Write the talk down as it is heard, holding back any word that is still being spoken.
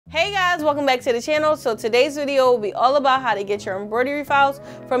Hey guys, welcome back to the channel. So today's video will be all about how to get your embroidery files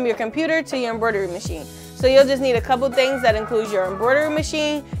from your computer to your embroidery machine. So you'll just need a couple things that includes your embroidery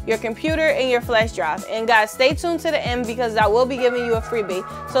machine, your computer, and your flash drive. And guys, stay tuned to the end because I will be giving you a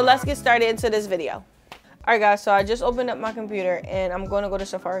freebie. So let's get started into this video. Alright guys, so I just opened up my computer and I'm going to go to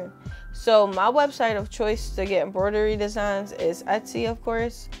Safari. So my website of choice to get embroidery designs is Etsy, of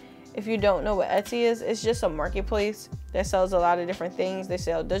course. If you don't know what Etsy is, it's just a marketplace that sells a lot of different things. They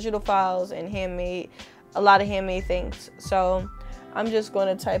sell digital files and a lot of handmade things. So I'm just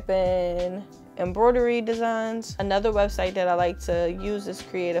going to type in embroidery designs. Another website that I like to use is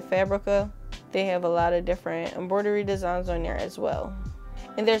Creative Fabrica. They have a lot of different embroidery designs on there as well.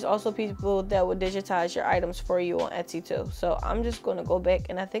 And there's also people that will digitize your items for you on Etsy too. So I'm just going to go back,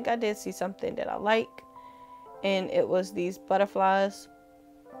 and I think I did see something that I like, and it was these butterflies.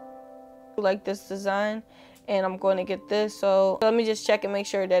 I like this design and I'm going to get this. So let me just check and make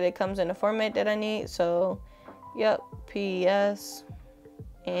sure that it comes in the format that I need. So yep, PES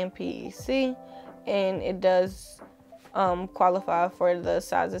and PEC, and it does qualify for the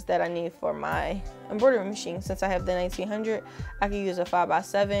sizes that I need for my embroidery machine. Since I have the 1900, I could use a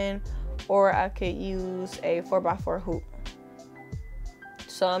 5x7 or I could use a 4x4 hoop.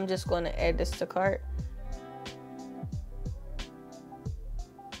 So I'm just going to add this to cart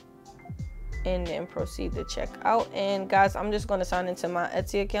and then proceed to check out. And guys, I'm just going to sign into my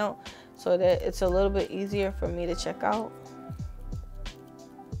Etsy account so that it's a little bit easier for me to check out.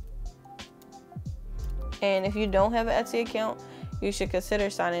 And if you don't have an Etsy account, you should consider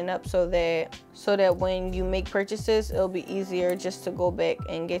signing up so that when you make purchases, it'll be easier just to go back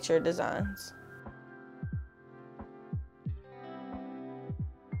and get your designs.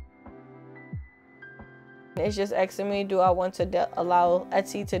 It's just asking me, do I want to allow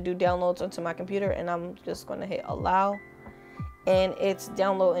Etsy to do downloads onto my computer, and I'm just going to hit allow, and it's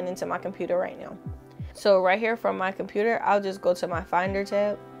downloading into my computer right now. So right here from my computer, I'll just go to my Finder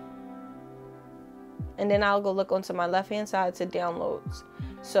tab, and then I'll go look onto my left hand side to downloads.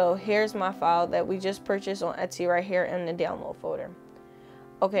 So here's my file that we just purchased on Etsy right here in the download folder.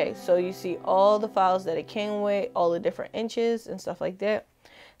 Okay, so you see all the files that it came with, all the different inches and stuff like that.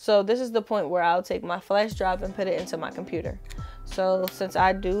 So this is the point where I'll take my flash drive and put it into my computer. So since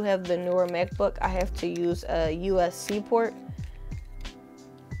I do have the newer MacBook, I have to use a USB port.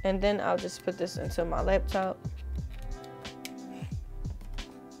 And then I'll just put this into my laptop.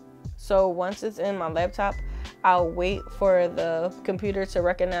 So once it's in my laptop, I'll wait for the computer to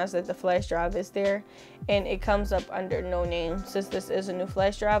recognize that the flash drive is there, and it comes up under no name. Since this is a new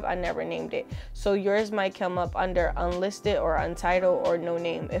flash drive, I never named it. So yours might come up under unlisted or untitled or no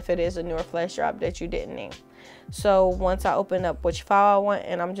name if it is a newer flash drive that you didn't name. So once I open up which file I want,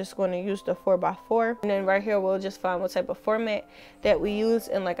 and I'm just going to use the 4x4, and then right here we'll just find what type of format that we use.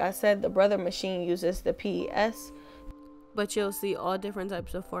 And like I said, the brother machine uses the PES. But you'll see all different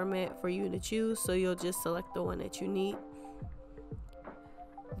types of format for you to choose, so you'll just select the one that you need.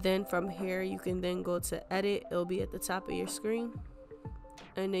 Then from here you can then go to edit. It'll be at the top of your screen,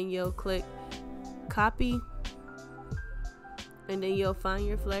 and then you'll click copy, and then you'll find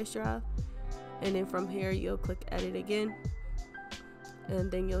your flash drive, and then from here you'll click edit again, and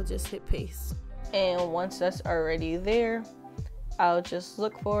then you'll just hit paste. And once that's already there, I'll just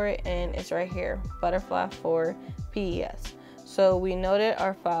look for it, and it's right here, butterfly for PES. So we know that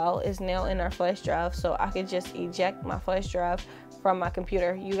our file is now in our flash drive, so I could just eject my flash drive from my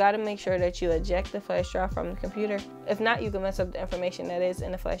computer. You got to make sure that you eject the flash drive from the computer. If not, you can mess up the information that is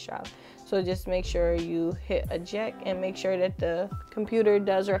in the flash drive. So just make sure you hit eject and make sure that the computer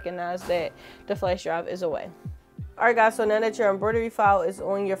does recognize that the flash drive is away. Alright guys, so now that your embroidery file is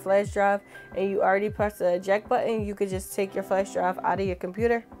on your flash drive and you already pressed the eject button, you could just take your flash drive out of your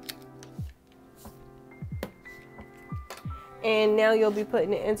computer. And now you'll be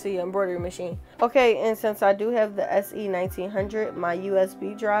putting it into your embroidery machine. Okay, and since I do have the SE 1900, my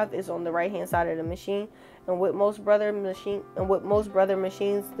USB drive is on the right hand side of the machine. And with most brother machines,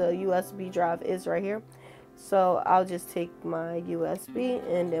 the USB drive is right here. So I'll just take my USB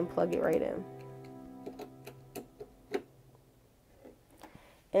and then plug it right in.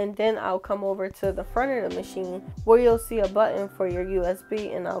 And then I'll come over to the front of the machine where you'll see a button for your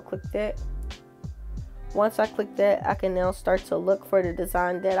USB, and I'll click that. Once I click that, I can now start to look for the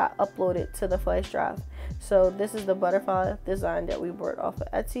design that I uploaded to the flash drive. So this is the butterfly design that we bought off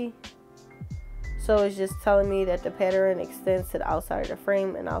of Etsy. So it's just telling me that the pattern extends to the outside of the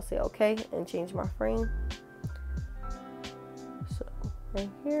frame, and I'll say okay and change my frame. So right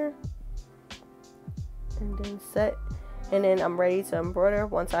here, and then set. And then I'm ready to embroider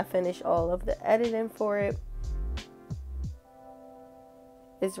once I finish all of the editing for it.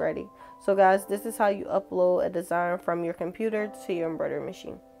 is ready. So guys, this is how you upload a design from your computer to your embroidery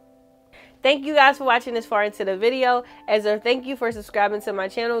machine. Thank you guys for watching this far into the video. As a thank you for subscribing to my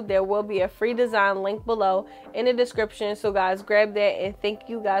channel, there will be a free design link below in the description. So guys, grab that, and thank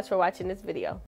you guys for watching this video.